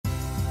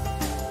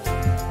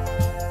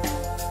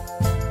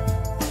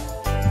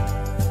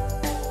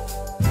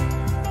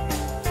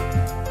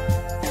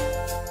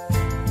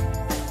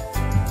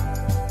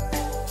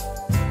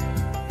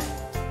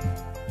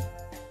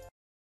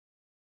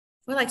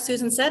like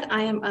Susan said,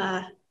 I am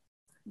a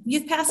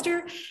youth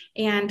pastor,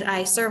 and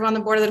I serve on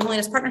the board of the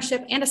Holiness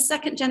Partnership and a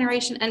second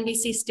generation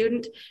NBC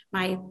student.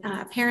 My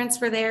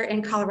parents were there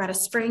in Colorado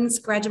Springs,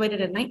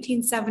 graduated in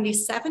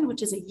 1977,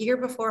 which is a year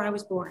before I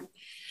was born.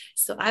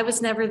 So I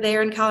was never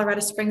there in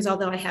Colorado Springs,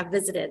 although I have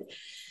visited.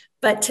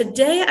 But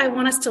today I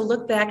want us to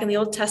look back in the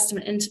Old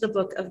Testament into the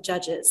book of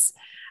Judges.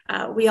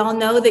 We all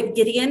know that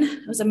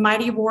Gideon was a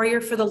mighty warrior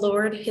for the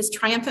Lord. His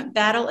triumphant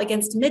battle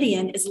against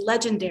Midian is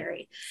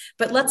legendary.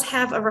 But let's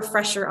have a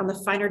refresher on the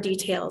finer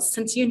details,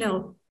 since you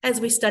know, as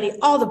we study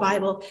all the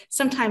Bible,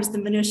 sometimes the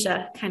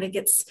minutia kind of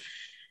gets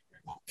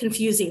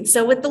confusing.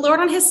 So with the Lord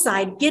on his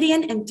side,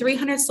 Gideon and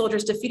 300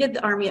 soldiers defeated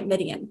the army at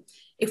Midian.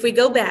 If we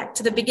go back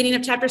to the beginning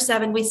of chapter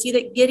 7, we see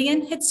that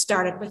Gideon had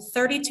started with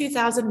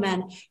 32,000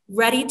 men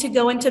ready to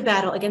go into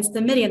battle against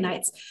the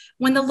Midianites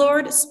when the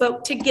Lord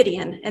spoke to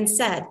Gideon and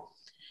said,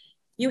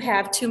 "You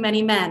have too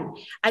many men.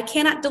 I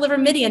cannot deliver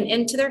Midian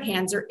into their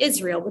hands, or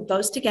Israel would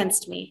boast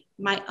against me.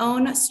 My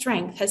own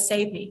strength has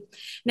saved me.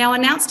 Now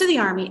announce to the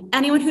army,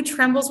 anyone who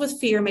trembles with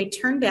fear may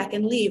turn back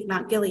and leave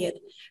Mount Gilead."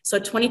 So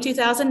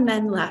 22,000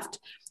 men left,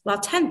 while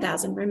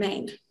 10,000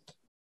 remained.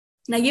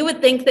 Now you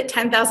would think that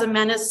 10,000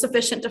 men is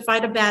sufficient to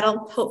fight a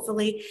battle,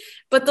 hopefully,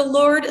 but the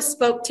Lord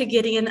spoke to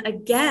Gideon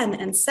again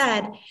and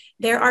said,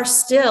 "There are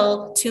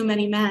still too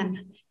many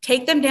men.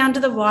 Take them down to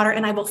the water,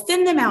 and I will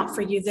thin them out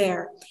for you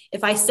there.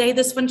 If I say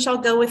this one shall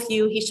go with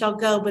you, he shall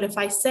go. But if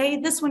I say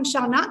this one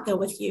shall not go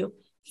with you,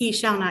 he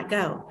shall not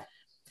go."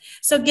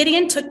 So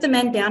Gideon took the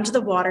men down to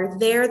the water.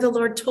 There the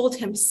Lord told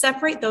him,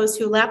 "Separate those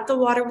who lap the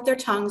water with their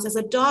tongues as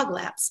a dog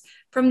laps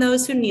from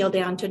those who kneel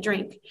down to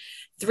drink."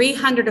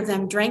 300 of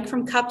them drank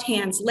from cupped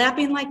hands,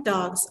 lapping like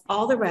dogs.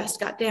 All the rest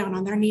got down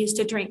on their knees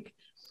to drink.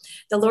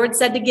 The Lord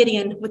said to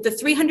Gideon, "With the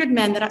 300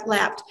 men that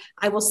lapped,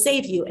 I will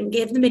save you and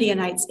give the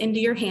Midianites into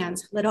your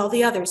hands. Let all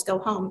the others go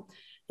home."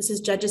 This is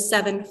Judges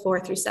 7,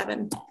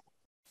 4-7.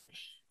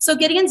 So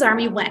Gideon's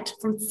army went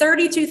from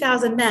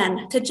 32,000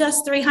 men to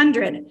just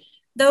 300.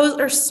 Those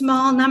are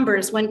small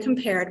numbers when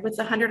compared with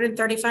the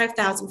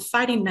 135,000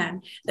 fighting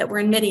men that were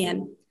in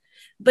Midian.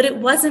 But it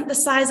wasn't the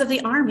size of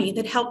the army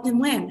that helped him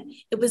win.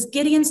 It was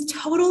Gideon's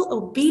total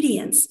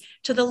obedience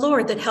to the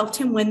Lord that helped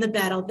him win the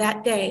battle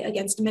that day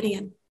against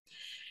Midian.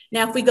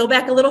 Now, if we go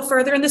back a little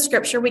further in the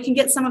scripture, we can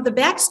get some of the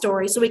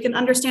backstory so we can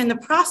understand the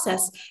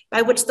process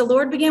by which the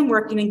Lord began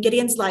working in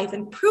Gideon's life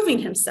and proving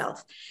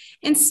himself,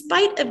 in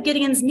spite of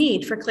Gideon's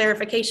need for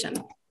clarification.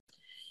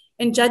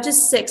 In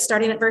Judges 6,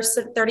 starting at verse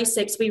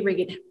 36, we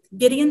read,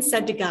 "Gideon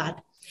said to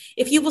God,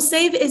 'If you will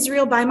save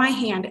Israel by my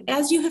hand,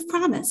 as you have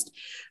promised,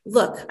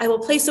 look, I will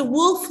place a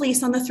wool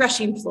fleece on the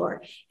threshing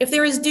floor. If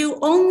there is dew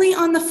only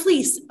on the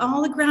fleece,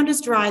 all the ground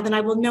is dry, then I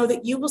will know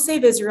that you will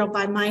save Israel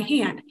by my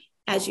hand,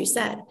 as you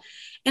said.'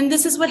 And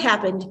this is what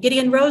happened.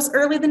 Gideon rose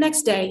early the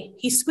next day.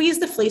 He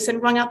squeezed the fleece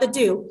and wrung out the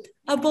dew,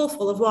 a bowl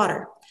full of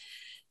water.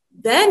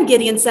 Then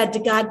Gideon said to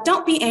God,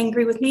 'Don't be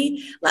angry with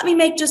me. Let me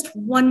make just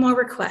one more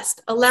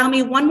request. Allow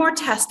me one more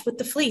test with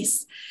the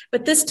fleece.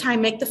 But this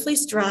time make the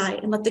fleece dry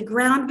and let the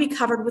ground be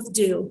covered with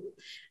dew.'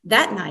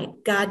 That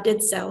night, God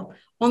did so.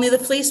 Only the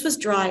fleece was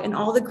dry and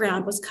all the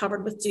ground was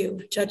covered with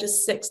dew."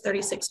 Judges 6,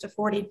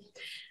 36-40.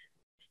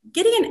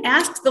 Gideon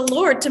asked the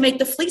Lord to make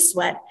the fleece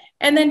wet,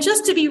 and then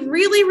just to be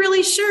really,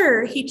 really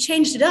sure, he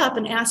changed it up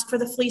and asked for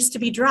the fleece to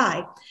be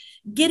dry.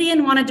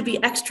 Gideon wanted to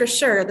be extra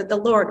sure that the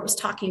Lord was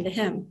talking to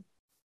him.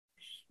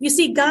 You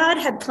see, God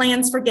had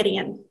plans for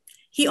Gideon.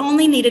 He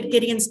only needed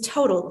Gideon's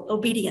total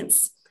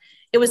obedience.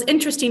 It was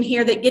interesting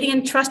here that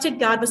Gideon trusted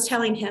God was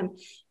telling him,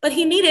 but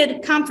he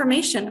needed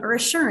confirmation or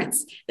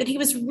assurance that he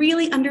was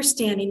really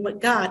understanding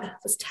what God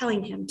was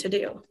telling him to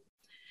do.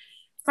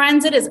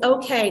 Friends, it is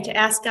okay to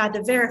ask God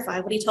to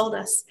verify what he told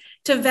us,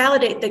 to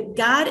validate that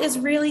God is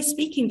really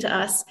speaking to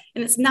us,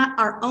 and it's not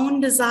our own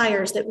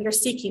desires that we are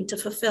seeking to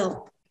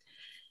fulfill.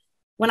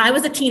 When I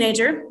was a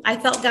teenager, I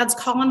felt God's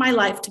call in my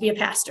life to be a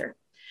pastor.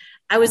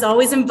 I was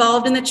always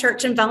involved in the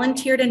church and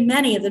volunteered in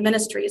many of the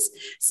ministries,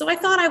 so I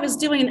thought I was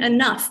doing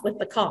enough with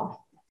the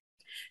call.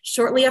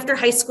 Shortly after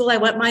high school, I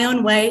went my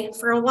own way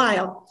for a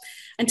while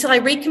until I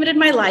recommitted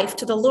my life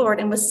to the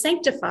Lord and was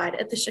sanctified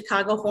at the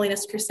Chicago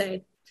Holiness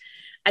Crusade.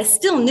 I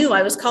still knew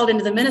I was called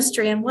into the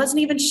ministry and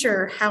wasn't even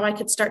sure how I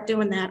could start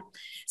doing that.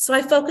 So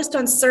I focused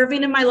on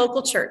serving in my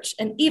local church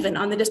and even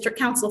on the district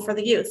council for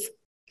the youth.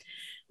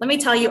 Let me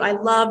tell you, I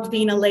loved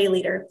being a lay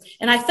leader,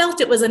 and I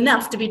felt it was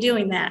enough to be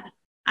doing that.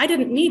 I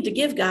didn't need to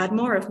give God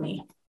more of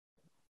me.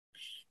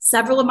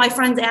 Several of my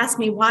friends asked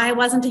me why I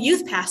wasn't a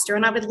youth pastor,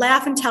 and I would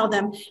laugh and tell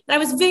them that I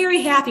was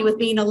very happy with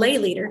being a lay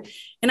leader,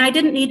 and I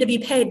didn't need to be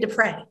paid to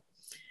pray.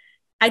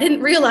 I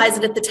didn't realize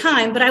it at the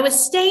time, but I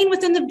was staying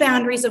within the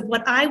boundaries of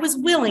what I was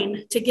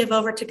willing to give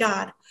over to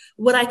God,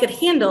 what I could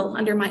handle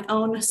under my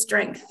own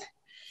strength.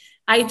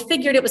 I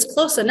figured it was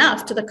close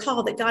enough to the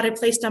call that God had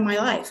placed on my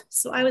life,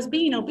 so I was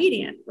being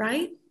obedient,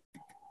 right?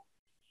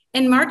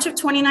 In March of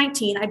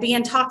 2019, I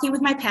began talking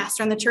with my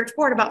pastor on the church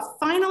board about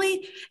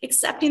finally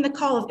accepting the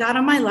call of God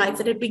on my life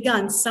that had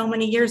begun so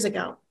many years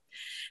ago.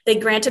 They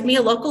granted me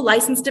a local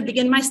license to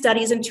begin my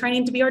studies and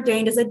training to be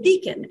ordained as a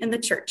deacon in the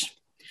church.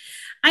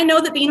 I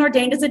know that being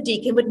ordained as a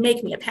deacon would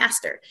make me a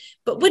pastor,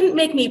 but wouldn't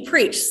make me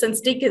preach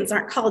since deacons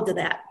aren't called to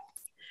that.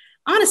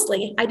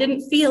 Honestly, I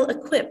didn't feel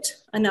equipped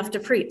enough to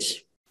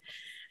preach.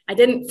 I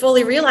didn't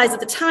fully realize at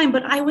the time,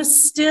 but I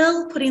was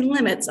still putting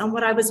limits on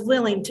what I was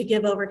willing to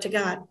give over to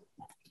God.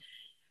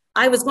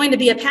 I was going to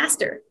be a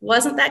pastor.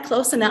 Wasn't that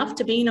close enough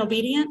to being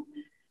obedient?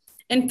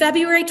 In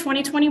February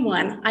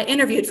 2021, I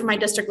interviewed for my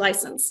district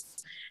license.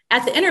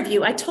 At the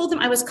interview, I told them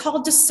I was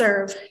called to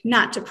serve,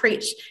 not to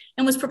preach,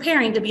 and was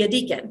preparing to be a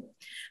deacon.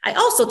 I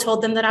also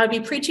told them that I would be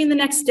preaching the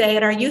next day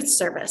at our youth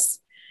service.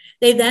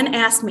 They then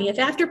asked me if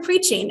after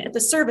preaching at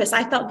the service,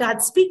 I felt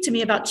God speak to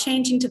me about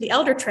changing to the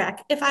elder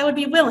track, if I would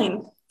be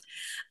willing.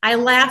 I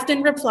laughed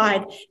and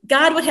replied,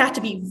 God would have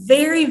to be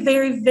very,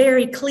 very,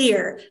 very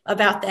clear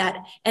about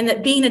that, and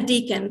that being a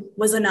deacon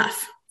was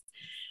enough.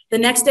 The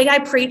next day I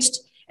preached,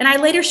 and I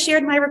later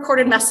shared my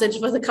recorded message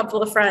with a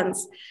couple of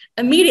friends.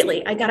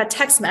 Immediately, I got a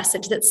text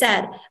message that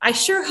said, I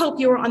sure hope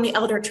you are on the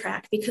elder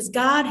track because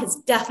God has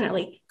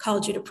definitely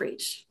called you to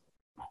preach.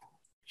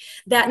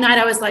 That night,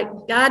 I was like,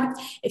 God,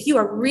 if you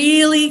are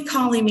really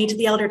calling me to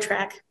the elder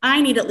track,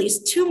 I need at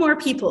least 2 more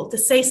people to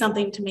say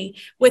something to me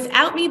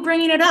without me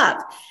bringing it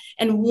up.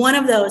 And one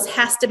of those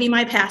has to be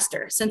my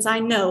pastor, since I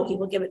know he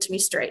will give it to me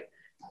straight.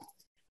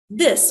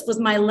 This was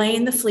my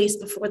laying the fleece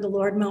before the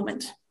Lord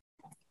moment.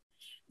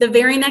 The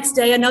very next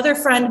day, another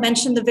friend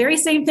mentioned the very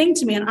same thing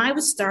to me, and I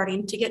was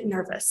starting to get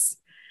nervous.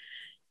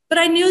 But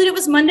I knew that it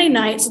was Monday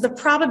night, so the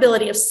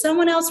probability of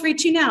someone else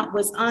reaching out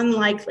was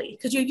unlikely,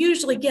 because you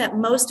usually get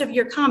most of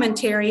your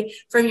commentary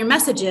from your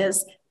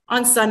messages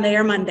on Sunday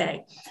or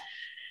Monday.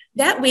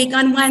 That week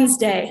on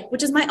Wednesday,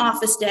 which is my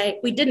office day,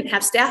 we didn't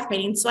have staff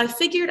meetings, so I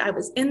figured I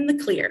was in the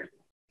clear.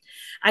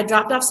 I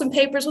dropped off some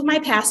papers with my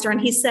pastor, and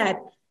he said,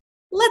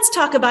 let's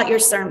talk about your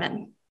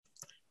sermon.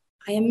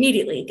 I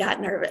immediately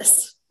got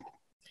nervous.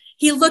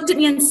 He looked at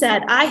me and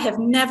said, I have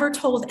never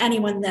told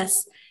anyone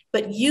this,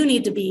 but you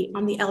need to be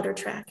on the elder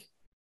track.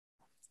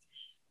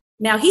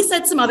 Now, he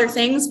said some other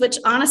things, which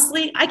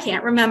honestly, I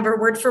can't remember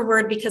word for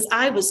word because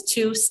I was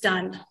too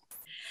stunned.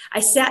 I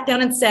sat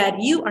down and said,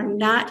 you are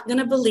not going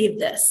to believe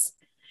this.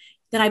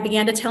 Then I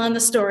began to tell him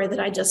the story that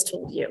I just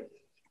told you.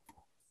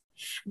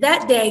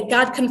 That day,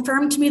 God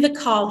confirmed to me the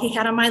call he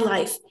had on my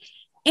life,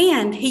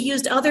 and he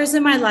used others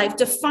in my life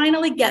to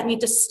finally get me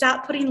to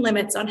stop putting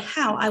limits on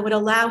how I would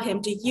allow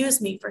him to use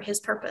me for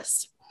his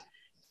purpose.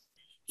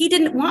 He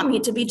didn't want me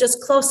to be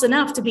just close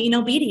enough to being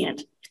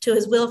obedient to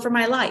his will for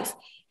my life.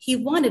 He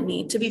wanted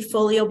me to be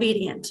fully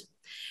obedient,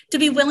 to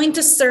be willing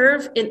to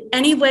serve in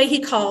any way he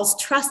calls,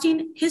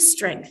 trusting his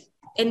strength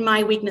in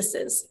my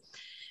weaknesses.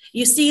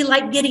 You see,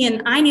 like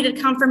Gideon, I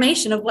needed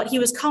confirmation of what he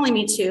was calling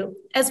me to,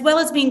 as well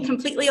as being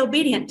completely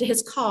obedient to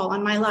his call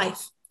on my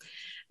life.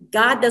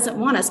 God doesn't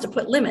want us to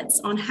put limits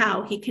on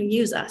how he can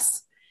use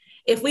us.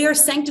 If we are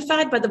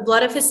sanctified by the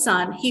blood of his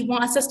son, he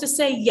wants us to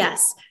say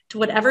yes to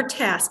whatever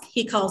task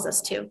he calls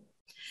us to.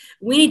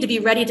 We need to be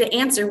ready to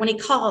answer when he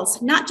calls,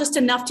 not just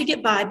enough to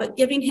get by, but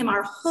giving him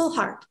our whole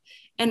heart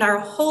and our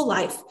whole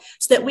life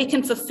so that we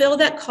can fulfill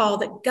that call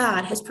that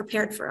God has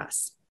prepared for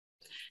us.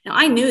 Now,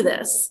 I knew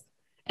this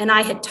and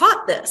I had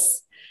taught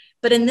this,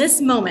 but in this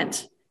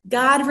moment,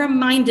 God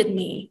reminded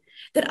me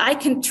that I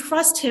can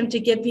trust him to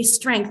give me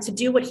strength to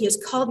do what he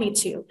has called me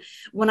to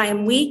when I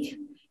am weak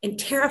and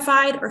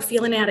terrified or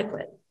feel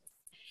inadequate.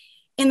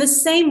 In the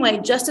same way,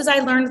 just as I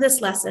learned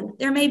this lesson,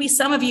 there may be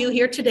some of you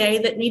here today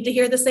that need to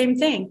hear the same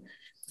thing.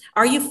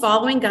 Are you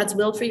following God's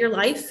will for your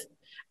life?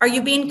 Are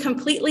you being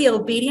completely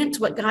obedient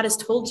to what God has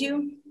told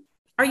you?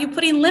 Are you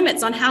putting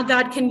limits on how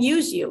God can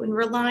use you and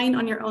relying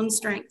on your own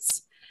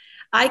strengths?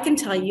 I can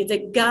tell you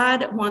that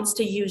God wants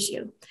to use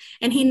you,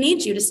 and he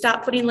needs you to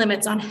stop putting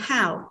limits on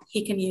how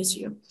he can use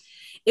you.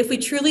 If we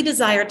truly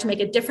desire to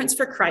make a difference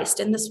for Christ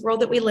in this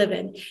world that we live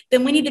in,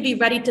 then we need to be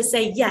ready to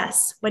say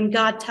yes when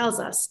God tells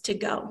us to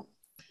go.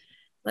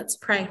 Let's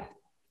pray.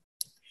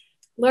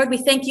 Lord, we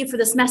thank you for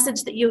this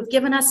message that you have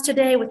given us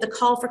today with the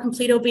call for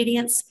complete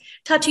obedience.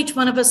 Touch each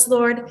one of us,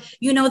 Lord.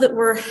 You know that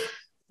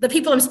the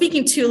people I'm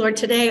speaking to, Lord,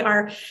 today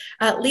are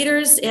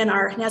leaders in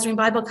our Nazarene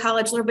Bible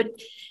College, Lord, but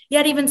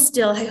yet even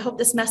still, I hope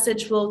this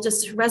message will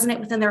just resonate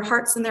within their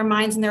hearts and their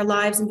minds and their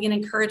lives and be an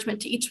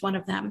encouragement to each one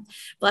of them.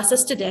 Bless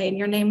us today. In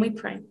your name we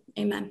pray.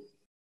 Amen.